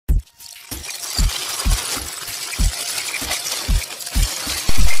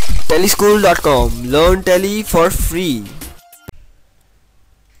Tellyschool.com. Learn Telly for free.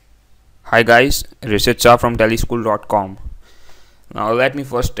 Hi guys, Rishit Shah from Tellyschool.com. Now let me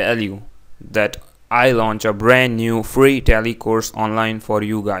first tell you that I launch a brand new free Tally course online for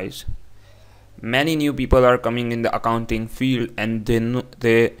you guys. Many new people are coming in the accounting field and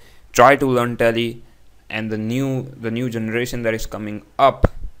they try to learn Tally, and the new generation that is coming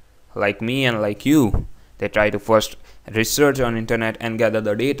up, like me and like you, they try to first research on internet and gather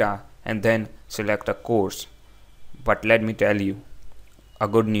the data and then select a course. But let me tell you a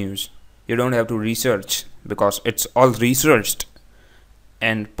good news. You don't have to research because it's all researched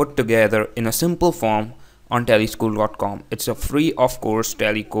and put together in a simple form on tellyschool.com. It's a free of course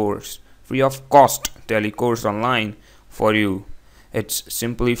Tally course, free of cost Tally course online for you. It's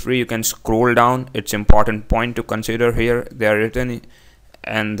simply free. You can scroll down. It's important point to consider here. They are written,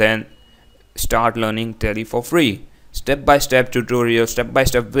 and then start learning Tally for free. Step-by-step tutorials,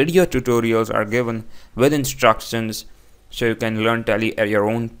 step-by-step video tutorials are given with instructions, so you can learn Tally at your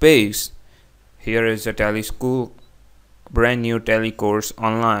own pace. Here is the Tally School brand new Tally course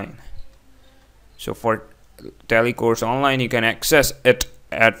online. So for Tally course online, you can access it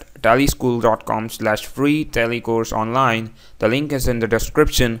at tellyschool.com/free Tally course online. The link is in the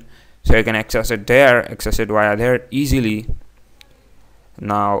description, so you can access it via there easily.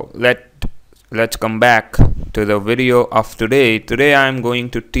 Now let's come back to the video of today. Today I am going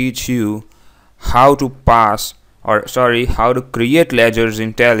to teach you how to how to create ledgers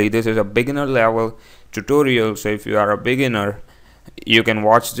in Tally. This is a beginner level tutorial, so if you are a beginner, you can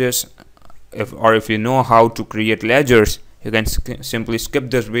watch this. If you know how to create ledgers, you can simply skip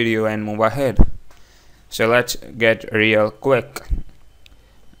this video and move ahead. So let's get real quick.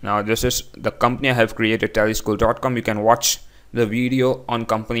 Now this is the company I have created, tellyschool.com. You can watch the video on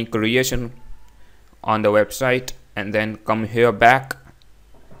company creation on the website and then come here back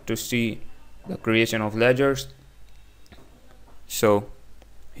to see the creation of ledgers. So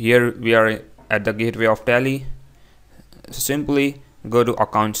here we are at the gateway of Tally. Simply go to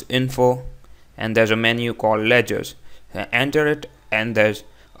accounts info and there's a menu called ledgers. Enter it and there's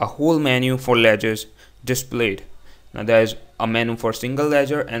a whole menu for ledgers displayed. Now there's a menu for single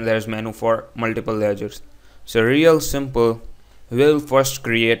ledger and there's menu for multiple ledgers. So real simple, we'll first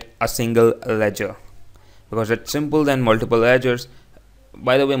create a single ledger because it's simple than multiple ledgers.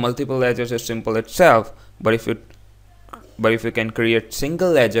 By the way, multiple ledgers is simple itself, but if you can create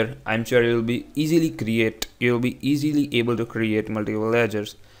single ledger, I'm sure you'll be easily able to create multiple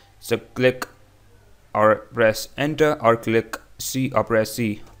ledgers. So click or press enter or click C or press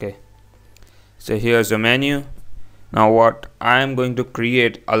C. Okay, so here's the menu. Now what I'm going to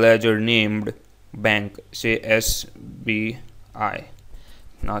create a ledger named bank, say SBI.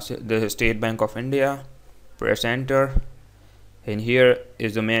 Now this is State Bank of India. Press enter, and here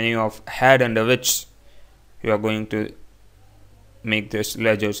is the menu of head under which you are going to make this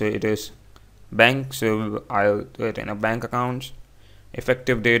ledger. So it is bank, so I'll do it in a bank account.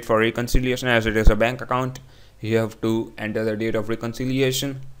 Effective date for reconciliation, as it is a bank account, you have to enter the date of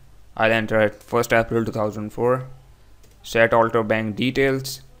reconciliation. I'll enter at 1st April 2004. Set alter bank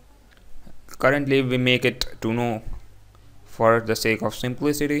details. Currently we make it to no for the sake of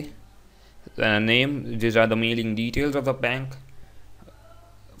simplicity. The name, these are the mailing details of the bank.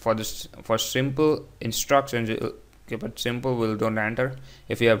 For simple instructions, keep it simple, don't enter.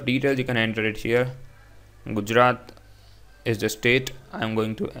 If you have details, you can enter it here. Gujarat is the state. I'm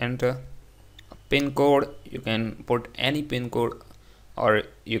going to enter a pin code. You can put any pin code, or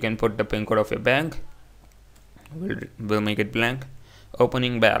you can put the pin code of your bank. We'll make it blank.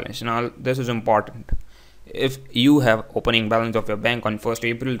 Opening balance. Now this is important. If you have opening balance of your bank on 1st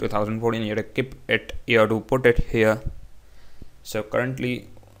April 2014, you have to put it here. So currently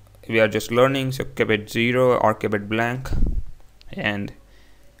we are just learning, so keep it 0 or keep it blank and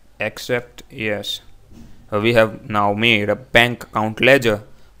accept yes. We have now made a bank account ledger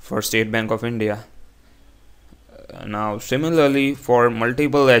for State Bank of India. Now similarly for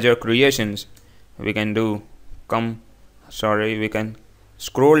multiple ledger creations, we can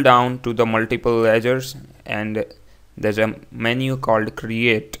scroll down to the multiple ledgers and there's a menu called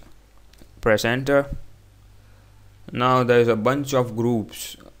create. Press enter. Now there's a bunch of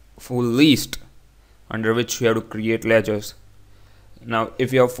groups, full list, under which you have to create ledgers. Now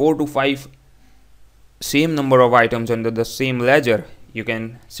if you have 4 to 5 same number of items under the same ledger, you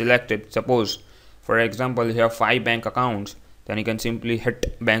can select it. Suppose for example you have 5 bank accounts, then you can simply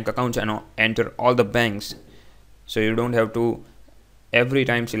hit bank accounts and enter all the banks, so you don't have to every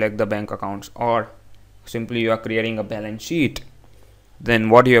time select the bank accounts. Or simply you are creating a balance sheet, then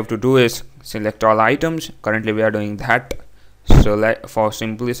what you have to do is select all items. Currently we are doing that. So for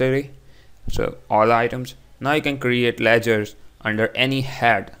simplicity, so all items. Now you can create ledgers under any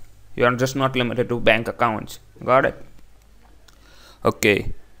head. You are just not limited to bank accounts. Got it?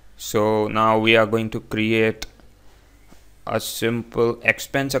 Okay, so now we are going to create a simple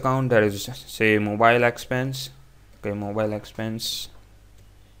expense account, that is, say, mobile expense. Okay, mobile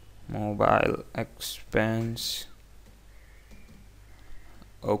expense.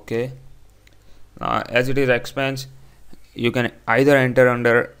 Okay, now as it is expense, you can either enter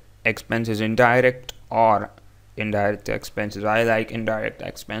under expenses indirect or indirect expenses. I like indirect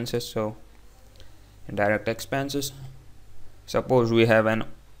expenses, so indirect expenses. Suppose we have an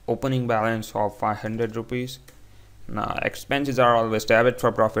opening balance of 500 rupees. Now expenses are always debit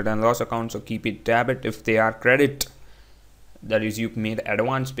for profit and loss account, so keep it debit. If they are credit, that is, you made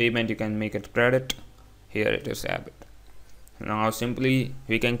advance payment, you can make it credit. Here it is debit. Now simply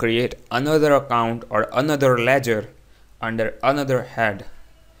we can create another account or another ledger under another head.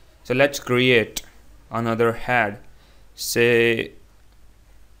 So let's create another head, say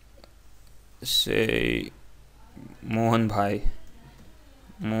Mohan Bhai.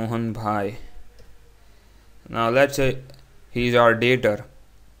 Now let's say he's our dater,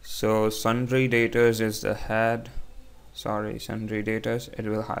 so sundry daters is the head. Sorry, sundry daters, it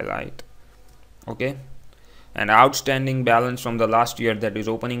will highlight. Okay, and outstanding balance from the last year, that is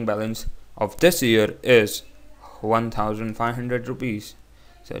opening balance of this year, is 1500 rupees.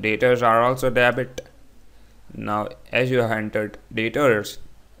 So daters are also debit. Now as you have entered daters,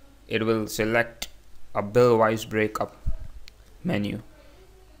 it will select a bill wise breakup menu.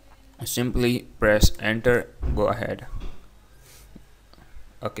 Simply press enter, go ahead.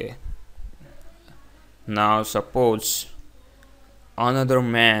 Okay, now suppose another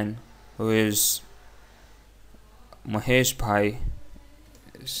man who is Mahesh Bhai,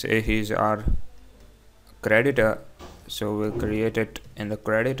 say he's our creditor, so we'll create it in the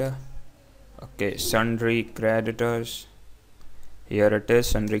creditor. Okay, sundry creditors, here it is,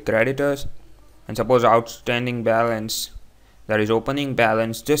 sundry creditors. And suppose outstanding balance, that is opening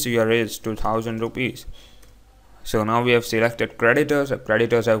balance this year, is 2000 rupees. So now we have selected creditors.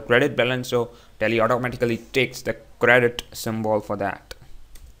 Creditors have credit balance, so Tally automatically takes the credit symbol for that.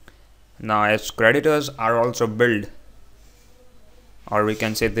 Now as creditors are also billed, or we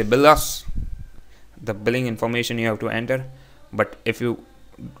can say they bill us, the billing information you have to enter. But if you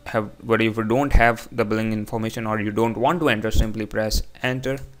don't have the billing information, or you don't want to enter, simply press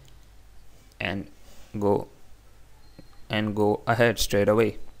enter and go ahead straight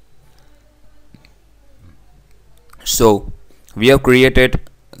away. So we have created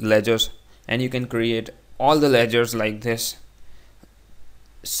ledgers, and you can create all the ledgers like this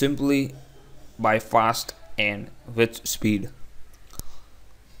simply by fast and with speed.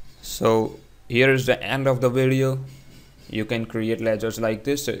 So here is the end of the video. You can create ledgers like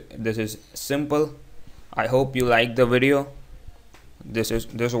this. This is simple. I hope you like the video. This was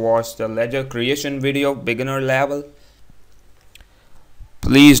the ledger creation video, beginner level.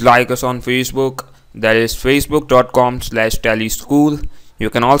 Please like us on Facebook, that is facebook.com/tallyschool. You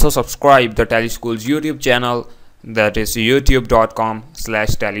can also subscribe the Tally School's YouTube channel, that is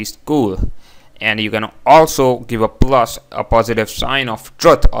youtube.com/tallyschool. And you can also give a plus, a positive sign of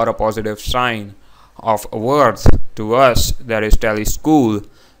truth, or a positive sign of worth to us, that is Tally School,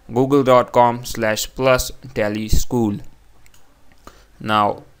 google.com/+tallyschool.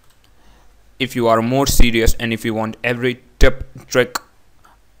 Now if you are more serious, and if you want every tip, trick,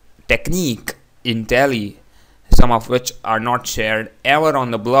 technique in Tally, some of which are not shared ever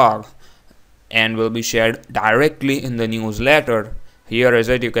on the blog and will be shared directly in the newsletter, here is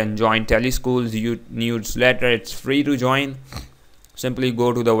it. You can join Tally School's newsletter. It's free to join. Simply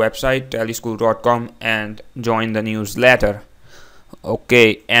go to the website tallyschool.com and join the newsletter.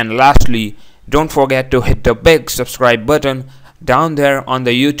 Okay, and lastly, don't forget to hit the big subscribe button down there on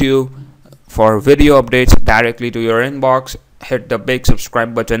the YouTube for video updates directly to your inbox. Hit the big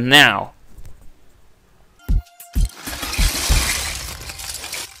subscribe button now.